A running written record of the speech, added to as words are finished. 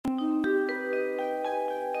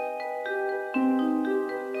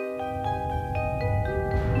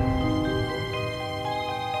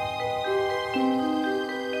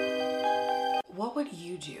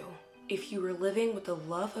if you were living with the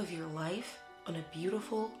love of your life on a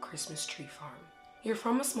beautiful Christmas tree farm. You're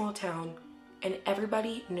from a small town and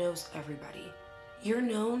everybody knows everybody. You're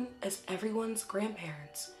known as everyone's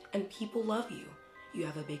grandparents and people love you. You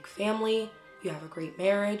have a big family, you have a great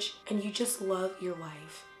marriage, and you just love your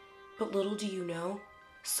life. But little do you know,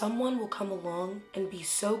 someone will come along and be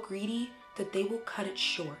so greedy that they will cut it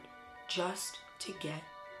short just to get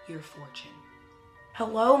your fortune.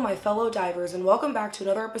 Hello, my fellow divers, and welcome back to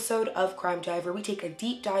another episode of Crime Dive, we take a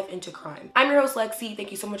deep dive into crime. I'm your host, Lexi.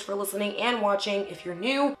 Thank you so much for listening and watching. If you're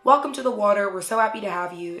new, welcome to the water. We're so happy to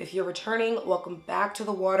have you. If you're returning, welcome back to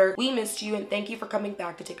the water. We missed you, and thank you for coming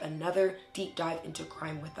back to take another deep dive into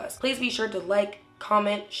crime with us. Please be sure to like,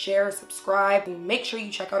 comment, share, subscribe, and make sure you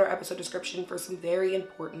check out our episode description for some very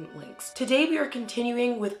important links. Today we are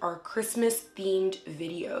continuing with our Christmas themed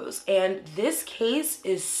videos, and this case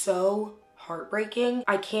is so heartbreaking.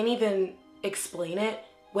 I can't even explain it.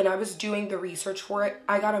 When I was doing the research for it,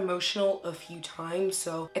 I got emotional a few times,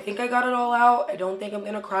 so I think I got it all out. I don't think I'm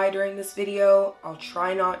gonna cry during this video. I'll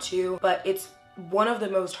try not to, but it's one of the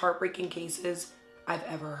most heartbreaking cases I've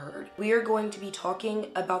ever heard. We are going to be talking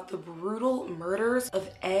about the brutal murders of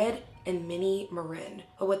Ed and Minnie Maurin.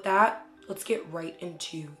 But with that, let's get right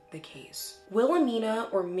into the case. Wilhelmina,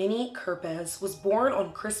 or Minnie Kerpez, was born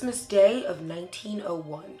on Christmas Day of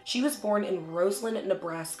 1901. She was born in Roseland,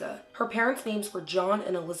 Nebraska. Her parents' names were John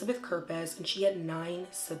and Elizabeth Kerpez, and she had 9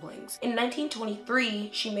 siblings. In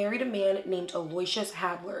 1923, she married a man named Aloysius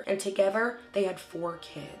Hadler, and together they had 4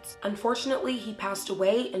 kids. Unfortunately, he passed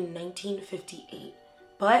away in 1958,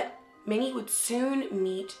 but Minnie would soon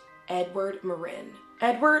meet Edward Maurin.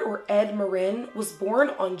 Edward, or Ed Maurin, was born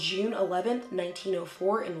on June 11th,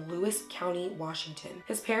 1904 in Lewis County, Washington.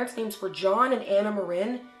 His parents' names were John and Anna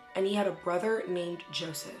Maurin, and he had a brother named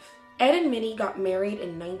Joseph. Ed and Minnie got married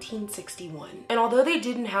in 1961, and although they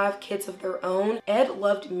didn't have kids of their own, Ed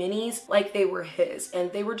loved Minnie's like they were his,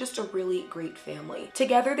 and they were just a really great family.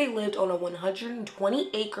 Together they lived on a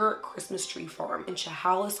 120-acre Christmas tree farm in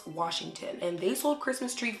Chehalis, Washington, and they sold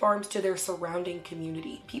Christmas tree farms to their surrounding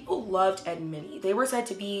community. People loved Ed and Minnie. They were said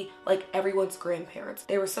to be like everyone's grandparents.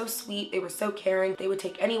 They were so sweet, they were so caring, they would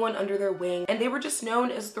take anyone under their wing, and they were just known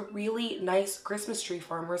as the really nice Christmas tree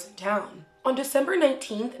farmers in town. On December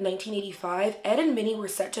 19th, 1985, Ed and Minnie were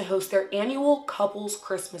set to host their annual couples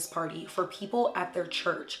Christmas party for people at their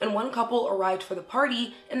church. And one couple arrived for the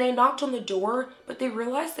party and they knocked on the door, but they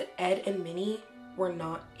realized that Ed and Minnie were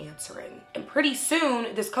not answering. And pretty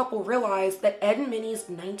soon, this couple realized that Ed and Minnie's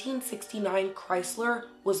 1969 Chrysler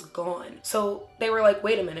was gone. So they were like,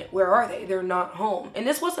 wait a minute, where are they? They're not home. And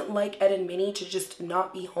this wasn't like Ed and Minnie to just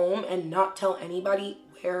not be home and not tell anybody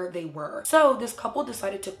where they were. So this couple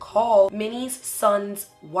decided to call Minnie's son's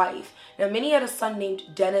wife. Now Minnie had a son named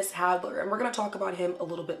Dennis Hadler, and we're gonna talk about him a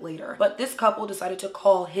little bit later. But this couple decided to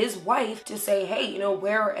call his wife to say, hey,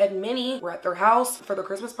 where are Ed and Minnie? We're at their house for the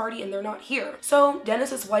Christmas party and they're not here. So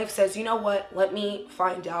Dennis's wife says, you know what, let me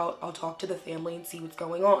find out. I'll talk to the family and see what's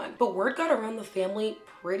going on. But word got around the family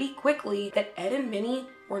pretty quickly that Ed and Minnie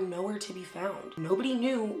were nowhere to be found. Nobody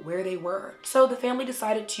knew where they were. So the family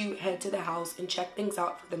decided to head to the house and check things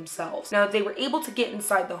out for themselves. Now they were able to get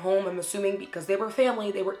inside the home, I'm assuming because they were family,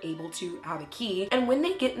 they were able to have a key. And when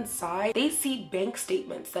they get inside, they see bank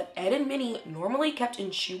statements that Ed and Minnie normally kept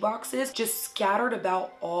in shoeboxes just scattered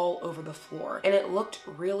about all over the floor. And it looked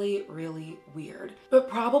really, really weird. But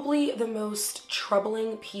probably the most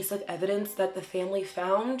troubling piece of evidence that the family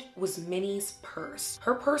found was Minnie's purse.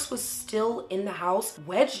 Her purse was still in the house,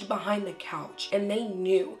 wedged behind the couch, and they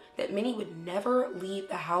knew that Minnie would never leave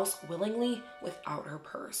the house willingly without her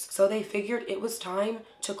purse. So they figured it was time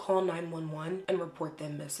to call 911 and report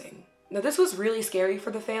them missing. Now this was really scary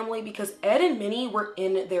for the family because Ed and Minnie were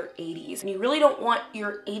in their 80s, and you really don't want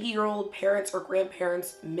your 80-year-old parents or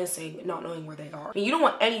grandparents missing, not knowing where they are. I mean, you don't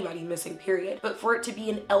want anybody missing, period. But for it to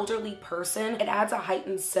be an elderly person, it adds a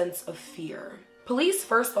heightened sense of fear. Police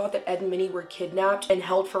first thought that Ed and Minnie were kidnapped and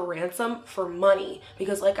held for ransom for money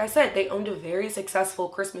because, like I said, they owned a very successful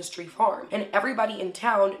Christmas tree farm and everybody in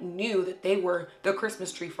town knew that they were the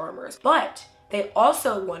Christmas tree farmers. But they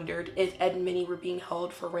also wondered if Ed and Minnie were being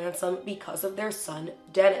held for ransom because of their son,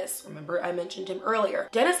 Dennis. Remember, I mentioned him earlier.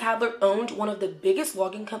 Dennis Hadler owned one of the biggest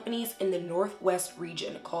logging companies in the Northwest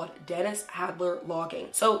region called Dennis Hadler Logging.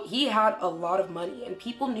 So he had a lot of money and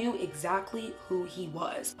people knew exactly who he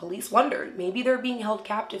was. Police wondered, maybe they're being held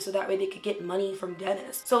captive so that way they could get money from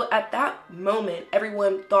Dennis. So at that moment,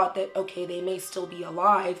 everyone thought that, okay, they may still be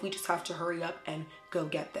alive. We just have to hurry up and go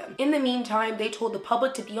get them. In the meantime, they told the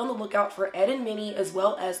public to be on the lookout for Ed and Minnie as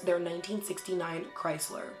well as their 1969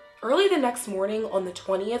 Chrysler. Early the next morning on the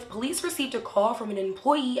 20th, police received a call from an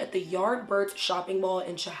employee at the Yardbirds shopping mall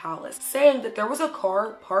in Chehalis saying that there was a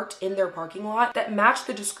car parked in their parking lot that matched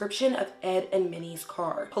the description of Ed and Minnie's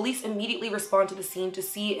car. Police immediately respond to the scene to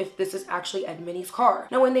see if this is actually Ed and Minnie's car.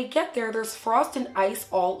 Now when they get there, there's frost and ice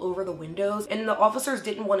all over the windows, and the officers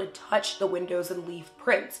didn't want to touch the windows and leave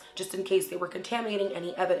prints just in case they were contaminating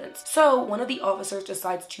any evidence. So one of the officers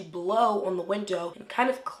decides to blow on the window and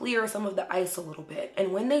kind of clear some of the ice a little bit.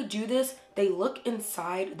 And when they do this, they look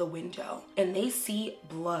inside the window and they see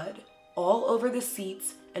blood all over the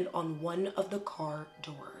seats and on one of the car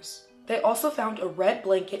doors. They also found a red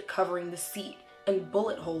blanket covering the seat and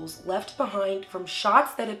bullet holes left behind from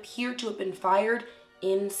shots that appeared to have been fired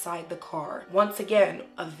inside the car. Once again,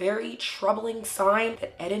 a very troubling sign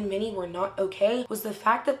that Ed and Minnie were not okay was the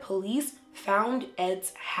fact that police found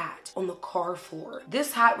Ed's hat on the car floor.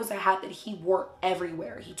 This hat was a hat that he wore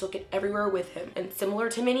everywhere. He took it everywhere with him. And similar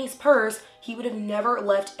to Minnie's purse, he would have never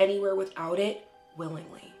left anywhere without it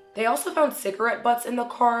willingly. They also found cigarette butts in the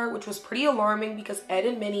car, which was pretty alarming because Ed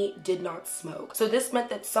and Minnie did not smoke. So this meant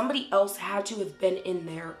that somebody else had to have been in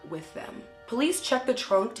there with them. Police checked the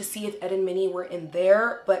trunk to see if Ed and Minnie were in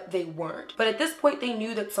there, but they weren't. But at this point, they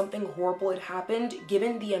knew that something horrible had happened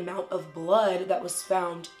given the amount of blood that was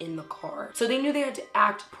found in the car. So they knew they had to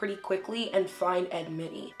act pretty quickly and find Ed and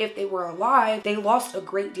Minnie. If they were alive, they lost a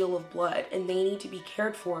great deal of blood and they need to be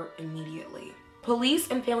cared for immediately. Police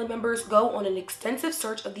and family members go on an extensive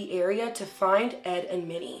search of the area to find Ed and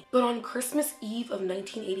Minnie. But on Christmas Eve of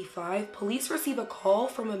 1985, police receive a call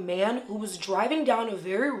from a man who was driving down a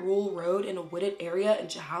very rural road in a wooded area in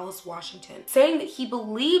Chehalis, Washington, saying that he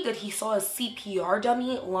believed that he saw a CPR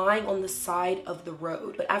dummy lying on the side of the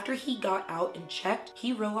road. But after he got out and checked,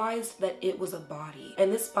 he realized that it was a body.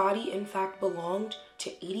 And this body, in fact, belonged to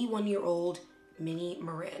 81-year-old Minnie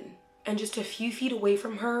Maurin. And just a few feet away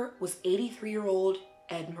from her was 83-year-old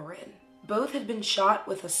Ed Maurin. Both had been shot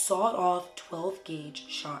with a sawed-off 12-gauge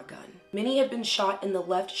shotgun. Minnie had been shot in the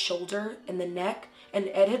left shoulder and the neck, and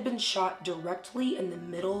Ed had been shot directly in the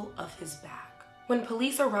middle of his back. When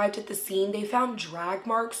police arrived at the scene, they found drag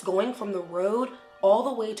marks going from the road all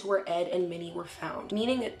the way to where Ed and Minnie were found,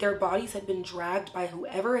 meaning that their bodies had been dragged by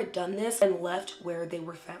whoever had done this and left where they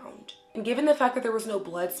were found. And given the fact that there was no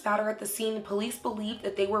blood spatter at the scene, police believed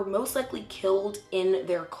that they were most likely killed in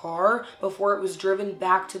their car before it was driven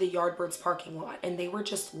back to the Yardbirds parking lot, and they were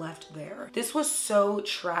just left there. This was so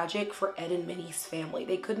tragic for Ed and Minnie's family.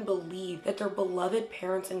 They couldn't believe that their beloved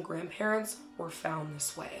parents and grandparents were found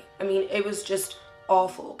this way. I mean, it was just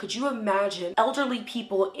awful. Could you imagine elderly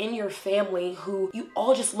people in your family who you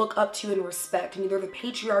all just look up to and respect? I mean, they're the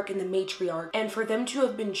patriarch and the matriarch, and for them to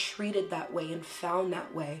have been treated that way and found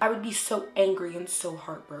that way, I would be so angry and so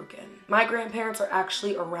heartbroken. My grandparents are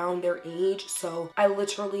actually around their age, so I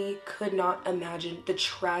literally could not imagine the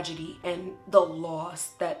tragedy and the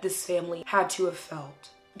loss that this family had to have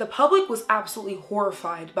felt. The public was absolutely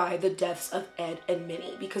horrified by the deaths of Ed and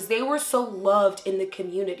Minnie because they were so loved in the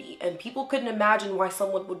community and people couldn't imagine why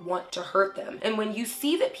someone would want to hurt them. And when you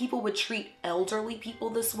see that people would treat elderly people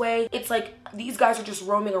this way, it's like these guys are just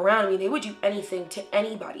roaming around. I mean, they would do anything to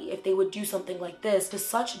anybody if they would do something like this to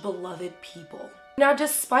such beloved people. Now,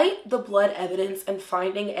 despite the blood evidence and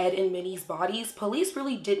finding Ed and Minnie's bodies, police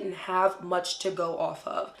really didn't have much to go off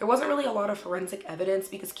of. There wasn't really a lot of forensic evidence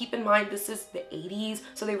because keep in mind, this is the 80s,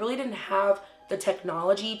 so they really didn't have the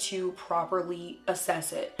technology to properly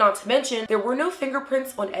assess it. Not to mention, there were no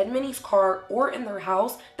fingerprints on Ed and Minnie's car or in their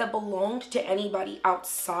house that belonged to anybody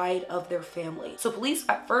outside of their family. So police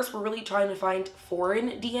at first were really trying to find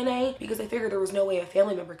foreign DNA because they figured there was no way a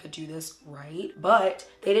family member could do this, right? But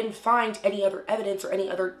they didn't find any other evidence or any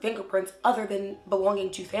other fingerprints other than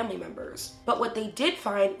belonging to family members. But what they did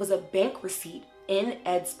find was a bank receipt in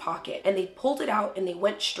Ed's pocket, and they pulled it out and they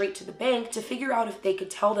went straight to the bank to figure out if they could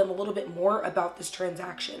tell them a little bit more about this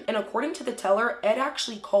transaction. And according to the teller, Ed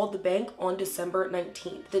actually called the bank on December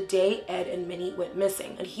 19th, the day Ed and Minnie went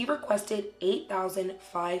missing, and he requested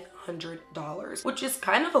 $8,500, which is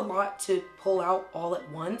kind of a lot to pull out all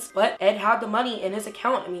at once, but Ed had the money in his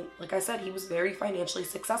account. I mean, like I said, he was very financially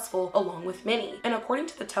successful along with Minnie. And according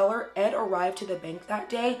to the teller, Ed arrived to the bank that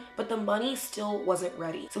day, but the money still wasn't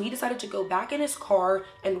ready. So he decided to go back in his car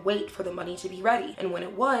and wait for the money to be ready. And when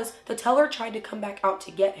it was, the teller tried to come back out to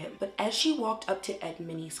get him. But as she walked up to Ed and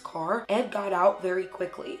Minnie's car, Ed got out very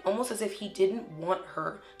quickly, almost as if he didn't want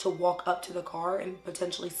her to walk up to the car and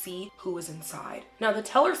potentially see who was inside. Now, the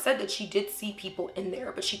teller said that she did see people in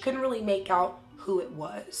there, but she couldn't really make out who it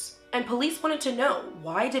was. And police wanted to know,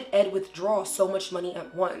 why did Ed withdraw so much money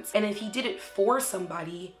at once? And if he did it for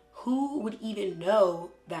somebody, who would even know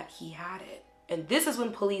that he had it? And this is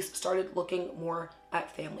when police started looking more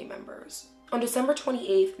at family members. On December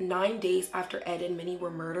 28th, 9 days after Ed and Minnie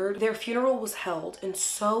were murdered, their funeral was held and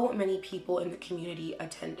so many people in the community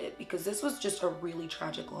attended because this was just a really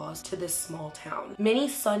tragic loss to this small town.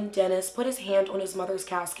 Minnie's son Dennis put his hand on his mother's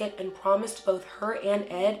casket and promised both her and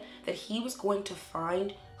Ed that he was going to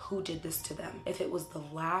find who did this to them if it was the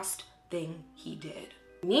last thing he did.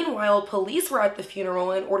 Meanwhile, police were at the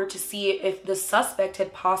funeral in order to see if the suspect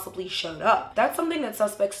had possibly showed up. That's something that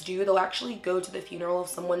suspects do. They'll actually go to the funeral of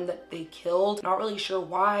someone that they killed. Not really sure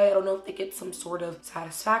why. I don't know if they get some sort of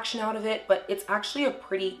satisfaction out of it, but it's actually a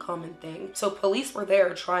pretty common thing. So police were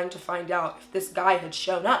there trying to find out if this guy had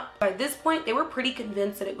shown up. By this point, they were pretty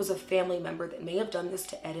convinced that it was a family member that may have done this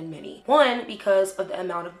to Ed and Minnie. One, because of the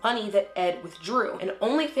amount of money that Ed withdrew, and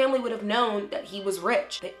only family would have known that he was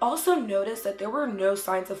rich. They also noticed that there were no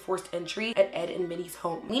signs of forced entry at Ed and Minnie's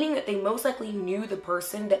home, meaning that they most likely knew the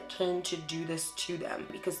person that came to do this to them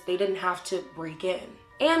because they didn't have to break in.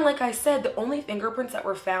 And like I said, the only fingerprints that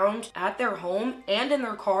were found at their home and in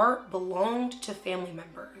their car belonged to family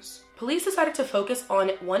members. Police decided to focus on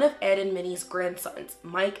one of Ed and Minnie's grandsons,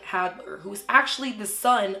 Mike Hadler, who was actually the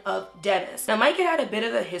son of Dennis. Now, Mike had a bit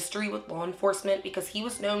of a history with law enforcement because he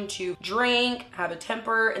was known to drink, have a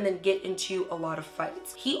temper, and then get into a lot of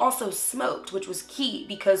fights. He also smoked, which was key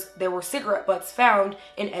because there were cigarette butts found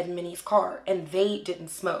in Ed and Minnie's car, and they didn't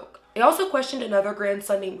smoke. They also questioned another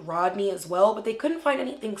grandson named Rodney as well, but they couldn't find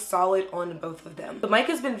anything solid on both of them. But Mike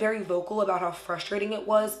has been very vocal about how frustrating it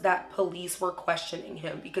was that police were questioning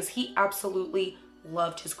him because he absolutely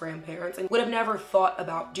loved his grandparents and would have never thought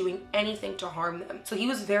about doing anything to harm them. So he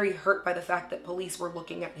was very hurt by the fact that police were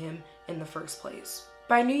looking at him in the first place.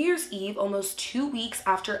 By New Year's Eve, almost 2 weeks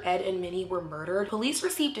after Ed and Minnie were murdered, police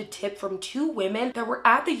received a tip from 2 women that were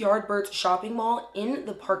at the Yardbirds shopping mall in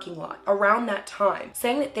the parking lot around that time,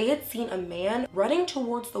 saying that they had seen a man running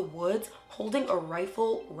towards the woods holding a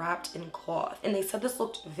rifle wrapped in cloth, and they said this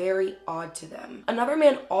looked very odd to them. Another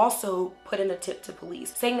man also put in a tip to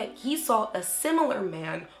police, saying that he saw a similar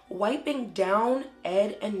man wiping down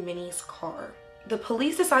Ed and Minnie's car. The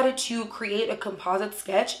police decided to create a composite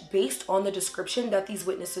sketch based on the description that these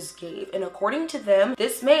witnesses gave. And according to them,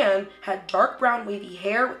 this man had dark brown wavy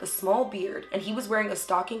hair with a small beard, and he was wearing a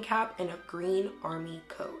stocking cap and a green army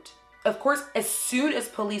coat. Of course, as soon as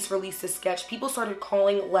police released the sketch, people started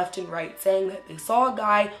calling left and right, saying that they saw a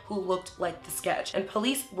guy who looked like the sketch. And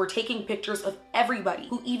police were taking pictures of everybody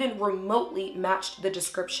who even remotely matched the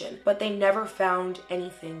description, but they never found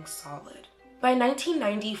anything solid. By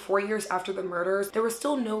 1990, 4 years after the murders, there were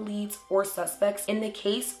still no leads or suspects in the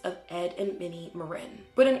case of Ed and Minnie Maurin.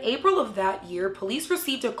 But in April of that year, police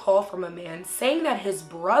received a call from a man saying that his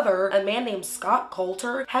brother, a man named Scott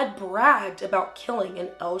Coulter, had bragged about killing an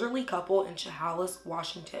elderly couple in Chehalis,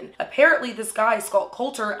 Washington. Apparently, this guy, Scott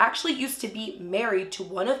Coulter, actually used to be married to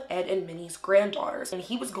one of Ed and Minnie's granddaughters, and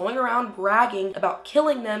he was going around bragging about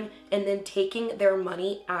killing them and then taking their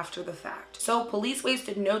money after the fact. So police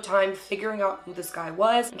wasted no time figuring out who this guy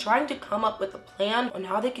was and trying to come up with a plan on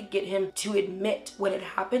how they could get him to admit what had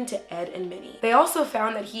happened to Ed and Minnie. They also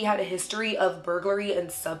found that he had a history of burglary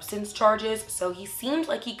and substance charges, so he seemed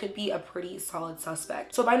like he could be a pretty solid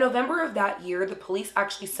suspect. So by November of that year, the police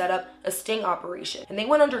actually set up a sting operation, and they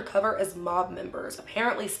went undercover as mob members.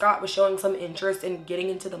 Apparently, Scott was showing some interest in getting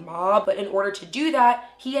into the mob, but in order to do that,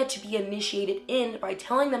 he had to be initiated in by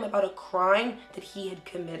telling them about a crime that he had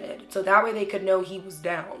committed, so that way they could know he was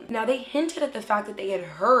down. Now, they hinted at the fact that they had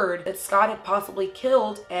heard that Scott had possibly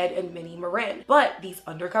killed Ed and Minnie Maurin, but these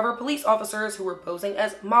undercover police officers who were posing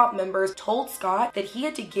as mob members told Scott that he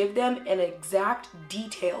had to give them an exact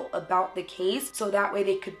detail about the case so that way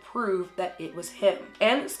they could prove that it was him.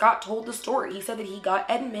 And Scott told the story. He said that he got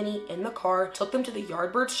Ed and Minnie in the car, took them to the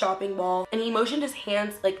Yardbirds shopping mall, and he motioned his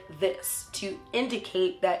hands like this to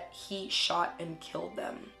indicate that he shot and killed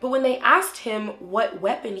them. But when they asked him what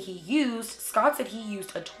weapon he used, Scott said he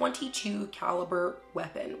used a .22 caliber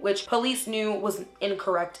weapon, which police knew was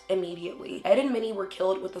incorrect immediately. Ed and Minnie were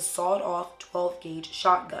killed with a sawed-off 12-gauge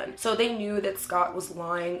shotgun, so they knew that Scott was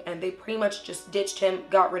lying, and they pretty much just ditched him,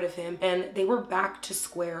 got rid of him, and they were back to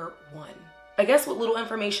square one. I guess what little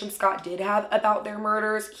information Scott did have about their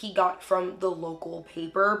murders, he got from the local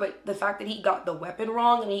paper, but the fact that he got the weapon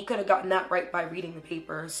wrong, and he could have gotten that right by reading the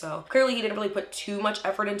paper, so clearly he didn't really put too much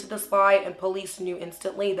effort into this lie, and police knew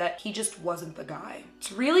instantly that he just wasn't the guy.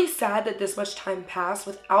 It's really sad that this much time passed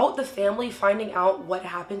without the family finding out what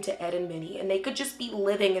happened to Ed and Minnie, and they could just be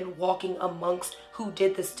living and walking amongst who who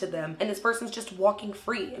did this to them, and this person's just walking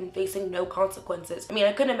free and facing no consequences. I mean,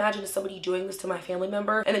 I couldn't imagine somebody doing this to my family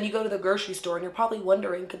member, and then you go to the grocery store and you're probably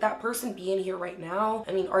wondering, could that person be in here right now?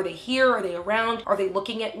 I mean, are they here? Are they around? Are they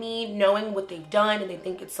looking at me knowing what they've done and they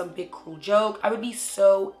think it's some big cruel joke? I would be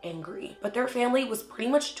so angry. But their family was pretty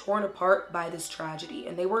much torn apart by this tragedy,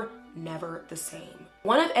 and they were never the same.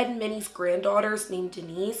 One of Ed and Minnie's granddaughters, named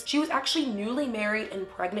Denise, she was actually newly married and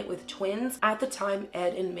pregnant with twins at the time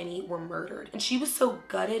Ed and Minnie were murdered. And she was so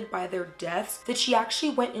gutted by their deaths that she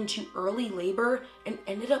actually went into early labor and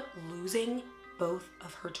ended up losing both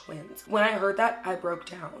of her twins. When I heard that, I broke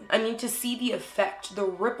down. I mean, to see the effect, the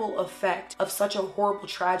ripple effect of such a horrible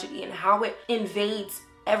tragedy and how it invades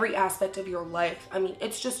every aspect of your life. I mean,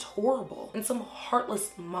 it's just horrible. And some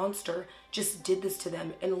heartless monster just did this to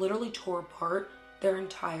them and literally tore apart their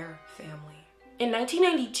entire family. In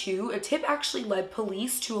 1992, a tip actually led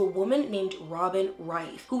police to a woman named Robin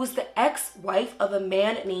Rife, who was the ex-wife of a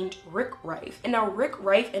man named Rick Rife. And now Rick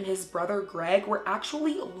Rife and his brother Greg were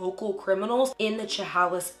actually local criminals in the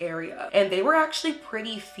Chehalis area. And they were actually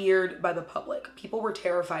pretty feared by the public. People were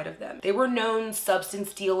terrified of them. They were known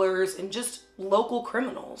substance dealers and just local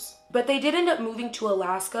criminals. But they did end up moving to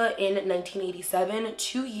Alaska in 1987,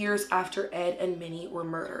 2 years after Ed and Minnie were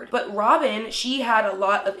murdered. But Robin, she had a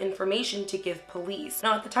lot of information to give police.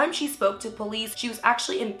 Now, at the time she spoke to police, she was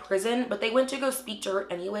actually in prison, but they went to go speak to her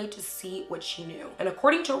anyway to see what she knew. And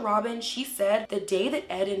according to Robin, she said the day that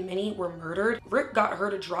Ed and Minnie were murdered, Rick got her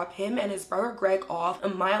to drop him and his brother Greg off a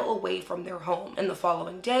mile away from their home. And the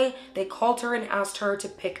following day, they called her and asked her to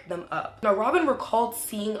pick them up. Now, Robin recalled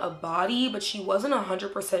seeing a body, but she wasn't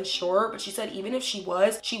 100% sure, but she said even if she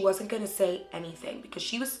wasn't going to say anything because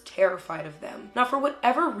she was terrified of them. Now, for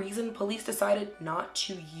whatever reason, police decided not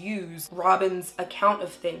to use Robin's account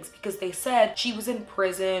of things because they said she was in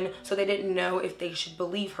prison, so they didn't know if they should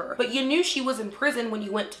believe her. But you knew she was in prison when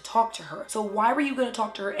you went to talk to her. So why were you going to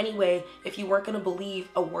talk to her anyway if you weren't going to believe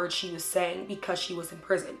a word she was saying because she was in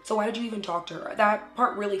prison? So why did you even talk to her? That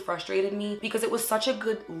part really frustrated me because it was such a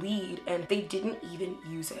good lead and they didn't even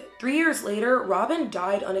use it. 3 years later, Robin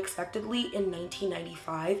died unexpectedly in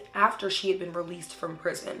 1995 after she had been released from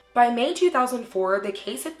prison. By May 2004, the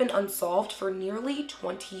case had been unsolved for nearly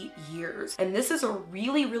 20 years. And this is a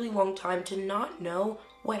really, really long time to not know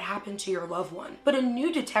what happened to your loved one. But a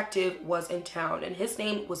new detective was in town and his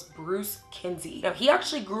name was Bruce Kinsey. Now, he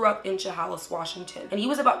actually grew up in Chehalis, Washington, and he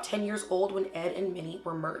was about 10 years old when Ed and Minnie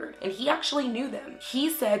were murdered. And he actually knew them. He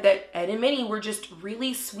said that Ed and Minnie were just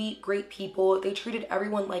really sweet, great people. They treated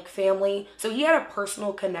everyone like family. So he had a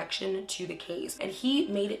personal connection to the case, and he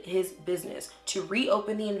made it his business to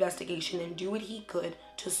reopen the investigation and do what he could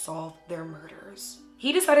to solve their murders.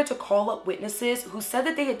 He decided to call up witnesses who said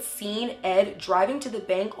that they had seen Ed driving to the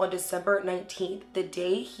bank on December 19th, the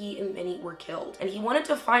day he and Minnie were killed. And he wanted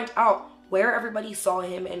to find out where everybody saw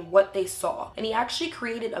him and what they saw. And he actually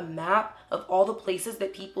created a map of all the places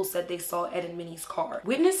that people said they saw Ed and Minnie's car.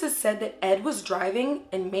 Witnesses said that Ed was driving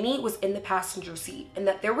and Minnie was in the passenger seat, and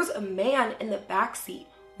that there was a man in the back seat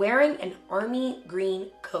wearing an army green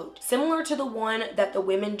coat, similar to the one that the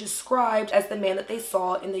women described as the man that they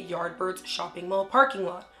saw in the Yardbirds shopping mall parking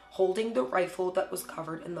lot, holding the rifle that was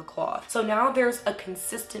covered in the cloth. So now there's a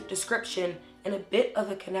consistent description and a bit of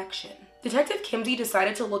a connection. Detective Kimsey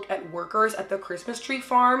decided to look at workers at the Christmas tree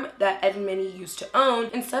farm that Ed and Minnie used to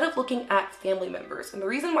own instead of looking at family members. And the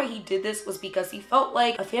reason why he did this was because he felt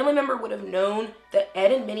like a family member would have known that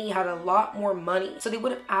Ed and Minnie had a lot more money. So they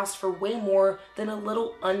would have asked for way more than a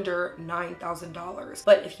little under $9,000.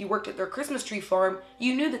 But if you worked at their Christmas tree farm,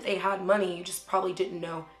 you knew that they had money, you just probably didn't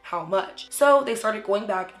know how much. So they started going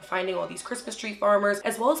back and finding all these Christmas tree farmers,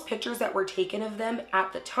 as well as pictures that were taken of them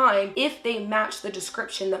at the time, if they matched the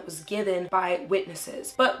description that was given by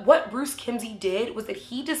witnesses. But what Bruce Kimsey did was that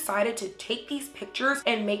he decided to take these pictures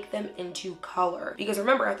and make them into color. Because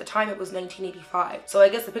remember, at the time it was 1985. So I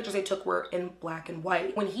guess the pictures they took were in black and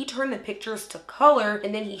white. When he turned the pictures to color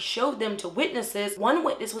and then he showed them to witnesses, one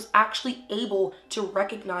witness was actually able to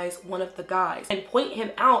recognize one of the guys and point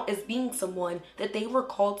him out as being someone that they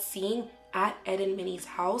recalled seeing at Ed and Minnie's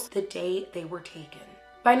house the day they were taken.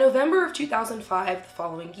 By November of 2005, the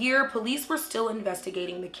following year, police were still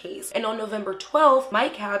investigating the case. And on November 12th,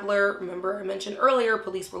 Mike Hadler, remember I mentioned earlier,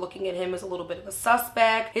 police were looking at him as a little bit of a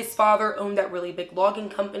suspect. His father owned that really big logging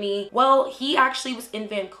company. Well, he actually was in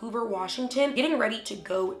Vancouver, Washington, getting ready to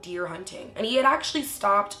go deer hunting. And he had actually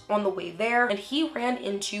stopped on the way there, and he ran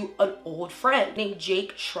into an old friend named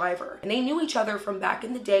Jake Shriver. And they knew each other from back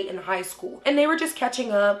in the day in high school. And they were just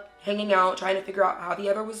catching up, hanging out, trying to figure out how the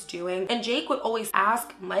other was doing. And Jake would always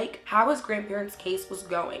ask Mike how his grandparents' case was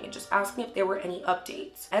going and just asking if there were any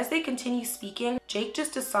updates. As they continue speaking, Jake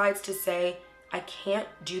just decides to say, "I can't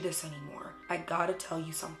do this anymore. I gotta tell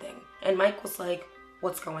you something." And Mike was like,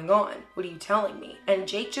 "What's going on? What are you telling me?" And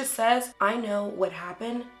Jake just says, "I know what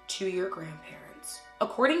happened to your grandparents."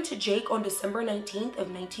 According to Jake, on December 19th of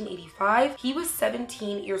 1985, he was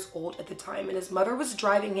 17 years old at the time, and his mother was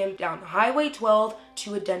driving him down Highway 12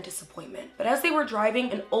 to a dentist appointment. But as they were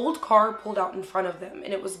driving, an old car pulled out in front of them,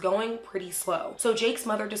 and it was going pretty slow. So Jake's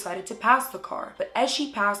mother decided to pass the car. But as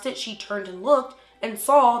she passed it, she turned and looked and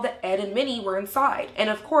saw that Ed and Minnie were inside. And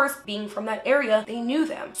of course, being from that area, they knew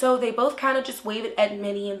them. So they both kind of just wave at Ed and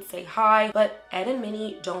Minnie and say hi, but Ed and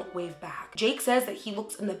Minnie don't wave back. Jake says that he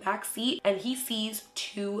looks in the back seat and he sees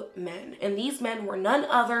two men. And these men were none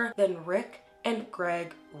other than Rick and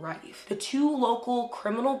Greg Rife, the two local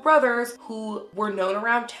criminal brothers who were known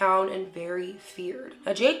around town and very feared.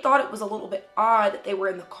 Now, Jake thought it was a little bit odd that they were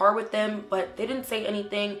in the car with them, but they didn't say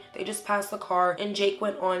anything. They just passed the car and Jake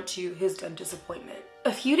went on to his dentist appointment.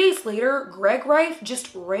 A few days later, Greg Rife just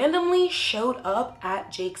randomly showed up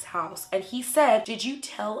at Jake's house and he said, "Did you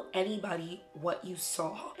tell anybody what you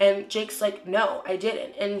saw?" And Jake's like, "No, I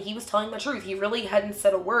didn't." And he was telling the truth. He really hadn't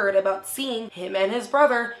said a word about seeing him and his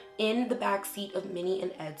brother in the backseat of Minnie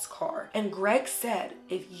and Ed's car. And Greg said,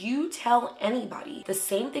 "If you tell anybody, the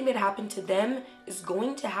same thing that happened to them is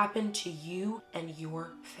going to happen to you and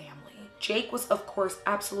your family." Jake was, of course,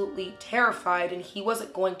 absolutely terrified and he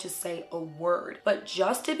wasn't going to say a word. But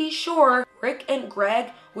just to be sure, Rick and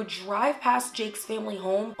Greg would drive past Jake's family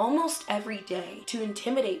home almost every day to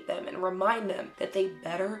intimidate them and remind them that they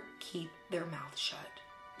better keep their mouths shut.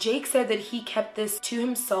 Jake said that he kept this to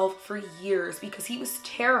himself for years because he was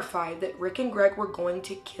terrified that Rick and Greg were going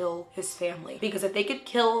to kill his family. Because if they could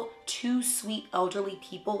kill two sweet elderly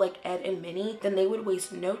people like Ed and Minnie, then they would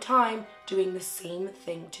waste no time doing the same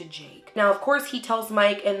thing to Jake. Now, of course, he tells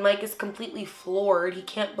Mike, and Mike is completely floored. He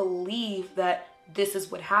can't believe that this is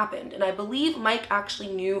what happened. And I believe Mike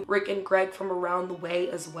actually knew Rick and Greg from around the way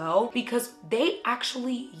as well, because they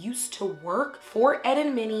actually used to work for Ed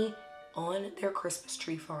and Minnie on their Christmas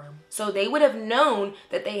tree farm. So they would have known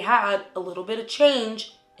that they had a little bit of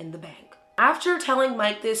change in the bank. After telling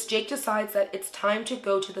Mike this, Jake decides that it's time to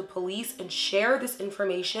go to the police and share this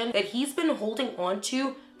information that he's been holding on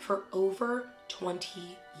to for over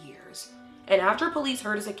 20 years. And after police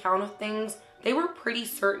heard his account of things, they were pretty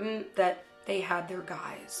certain that they had their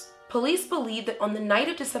guys. Police believe that on the night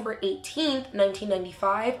of December 18th,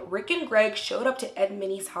 1995, Rick and Greg showed up to Ed and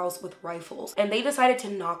Minnie's house with rifles, and they decided to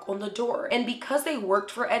knock on the door. And because they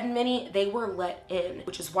worked for Ed and Minnie, they were let in,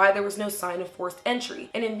 which is why there was no sign of forced entry.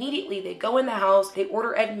 And immediately they go in the house, they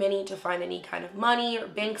order Ed and Minnie to find any kind of money or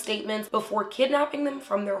bank statements before kidnapping them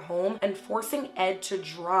from their home and forcing Ed to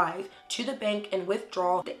drive to the bank and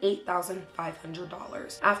withdraw the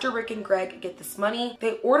 $8,500. After Rick and Greg get this money,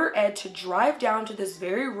 they order Ed to drive down to this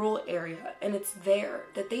very rural area, and it's there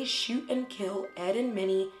that they shoot and kill Ed and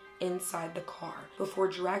Minnie inside the car before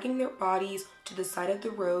dragging their bodies to the side of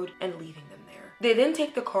the road and leaving them there. They then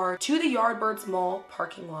take the car to the Yardbirds Mall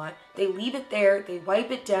parking lot. They leave it there, they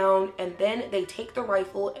wipe it down, and then they take the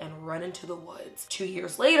rifle and run into the woods. 2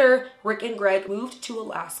 years later, Rick and Greg moved to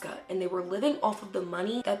Alaska, and they were living off of the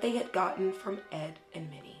money that they had gotten from Ed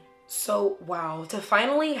and Minnie. So, wow, to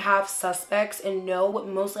finally have suspects and know what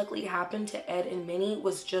most likely happened to Ed and Minnie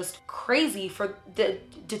was just crazy for the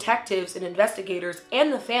detectives and investigators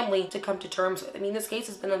and the family to come to terms with. I mean, this case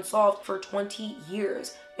has been unsolved for 20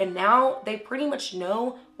 years, and now they pretty much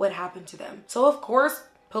know what happened to them. So, of course,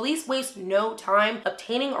 police waste no time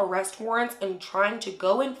obtaining arrest warrants and trying to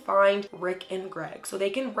go and find Rick and Greg so they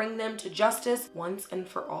can bring them to justice once and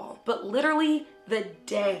for all. But literally, the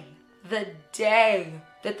day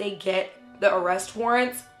that they get the arrest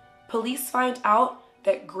warrants, police find out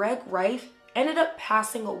that Greg Rife ended up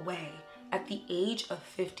passing away at the age of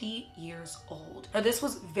 50 years old. Now, this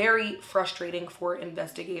was very frustrating for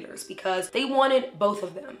investigators because they wanted both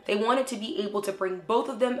of them. They wanted to be able to bring both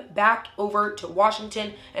of them back over to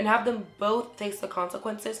Washington and have them both face the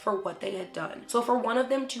consequences for what they had done. So for one of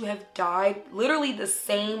them to have died literally the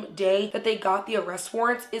same day that they got the arrest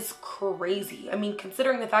warrants is crazy. I mean,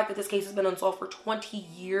 considering the fact that this case has been unsolved for 20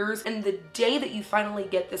 years and the day that you finally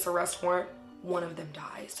get this arrest warrant, one of them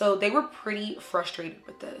dies. So they were pretty frustrated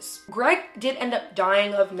with this. Greg did end up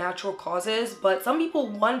dying of natural causes, but some people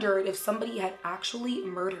wondered if somebody had actually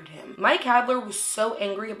murdered him. Mike Hadler was so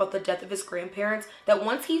angry about the death of his grandparents that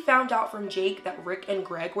once he found out from Jake that Rick and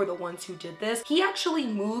Greg were the ones who did this, he actually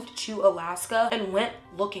moved to Alaska and went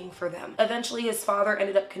looking for them. Eventually his father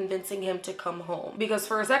ended up convincing him to come home, because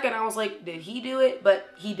for a second I was like, did he do it? But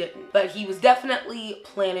he didn't. But he was definitely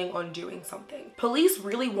planning on doing something. Police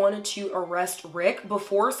really wanted to arrest Rick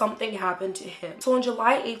before something happened to him. So on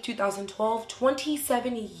July 8th, 2012,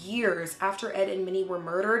 27 years after Ed and Minnie were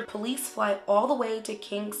murdered, police fly all the way to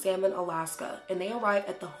King Salmon, Alaska, and they arrive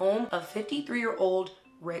at the home of 53-year-old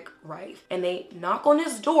Rick Rife. And they knock on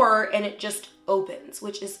his door and it just opens,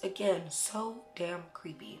 which is again so damn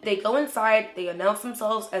creepy. They go inside, they announce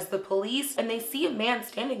themselves as the police, and they see a man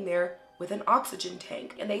standing there with an oxygen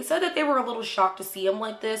tank. And they said that they were a little shocked to see him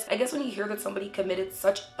like this. I guess when you hear that somebody committed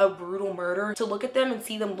such a brutal murder, to look at them and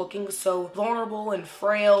see them looking so vulnerable and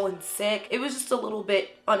frail and sick, it was just a little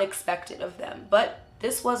bit unexpected of them. But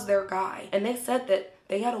this was their guy. And they said that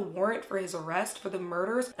they had a warrant for his arrest for the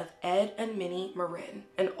murders of Ed and Minnie Maurin.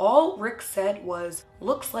 And all Rick said was,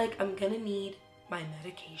 "Looks like I'm gonna need my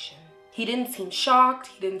medication." He didn't seem shocked,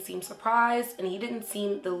 he didn't seem surprised, and he didn't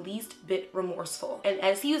seem the least bit remorseful. And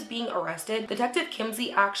as he was being arrested, Detective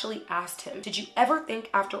Kimsey actually asked him, "Did you ever think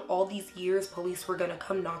after all these years police were gonna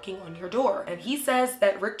come knocking on your door?" And he says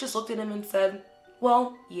that Rick just looked at him and said,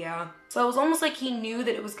 "Well, yeah." So it was almost like he knew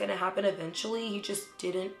that it was gonna happen eventually, he just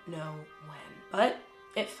didn't know when. But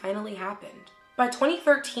it finally happened. By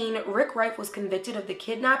 2013, Rick Rife was convicted of the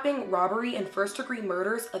kidnapping, robbery, and first-degree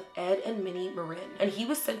murders of Ed and Minnie Maurin, and he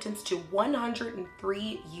was sentenced to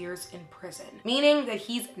 103 years in prison, meaning that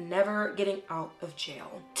he's never getting out of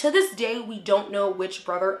jail. To this day, we don't know which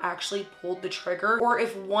brother actually pulled the trigger, or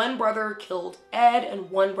if one brother killed Ed and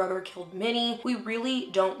one brother killed Minnie. We really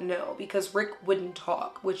don't know, because Rick wouldn't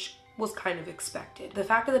talk, which was kind of expected. The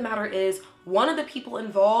fact of the matter is, one of the people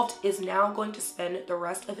involved is now going to spend the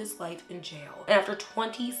rest of his life in jail. And after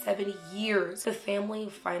 27 years, the family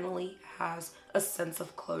finally has a sense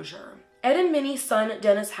of closure. Ed and Minnie's son,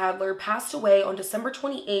 Dennis Hadler, passed away on December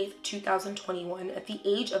 28th, 2021 at the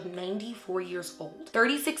age of 94 years old.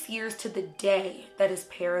 36 years to the day that his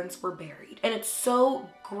parents were buried. And it's so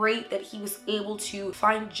great that he was able to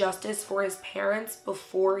find justice for his parents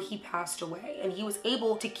before he passed away. And he was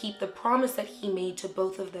able to keep the promise that he made to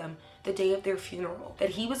both of them the day of their funeral,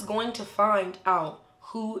 that he was going to find out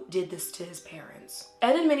who did this to his parents.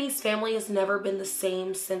 Ed and Minnie's family has never been the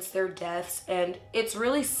same since their deaths, and it's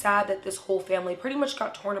really sad that this whole family pretty much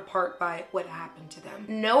got torn apart by what happened to them.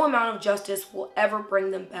 No amount of justice will ever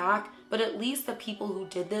bring them back, but at least the people who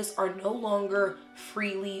did this are no longer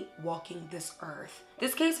freely walking this earth.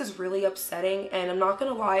 This case is really upsetting, and I'm not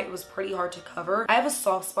gonna lie, it was pretty hard to cover. I have a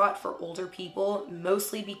soft spot for older people,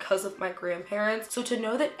 mostly because of my grandparents, so to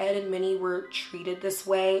know that Ed and Minnie were treated this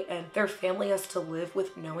way and their family has to live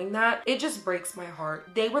with knowing that, it just breaks my heart.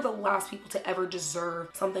 They were the last people to ever deserve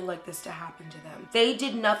something like this to happen to them. They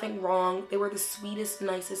did nothing wrong. They were the sweetest,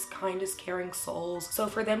 nicest, kindest, caring souls. So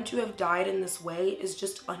for them to have died in this way is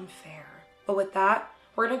just unfair. But with that,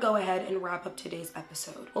 we're gonna go ahead and wrap up today's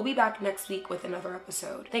episode. We'll be back next week with another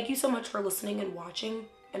episode. Thank you so much for listening and watching,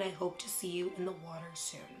 and I hope to see you in the water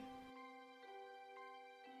soon.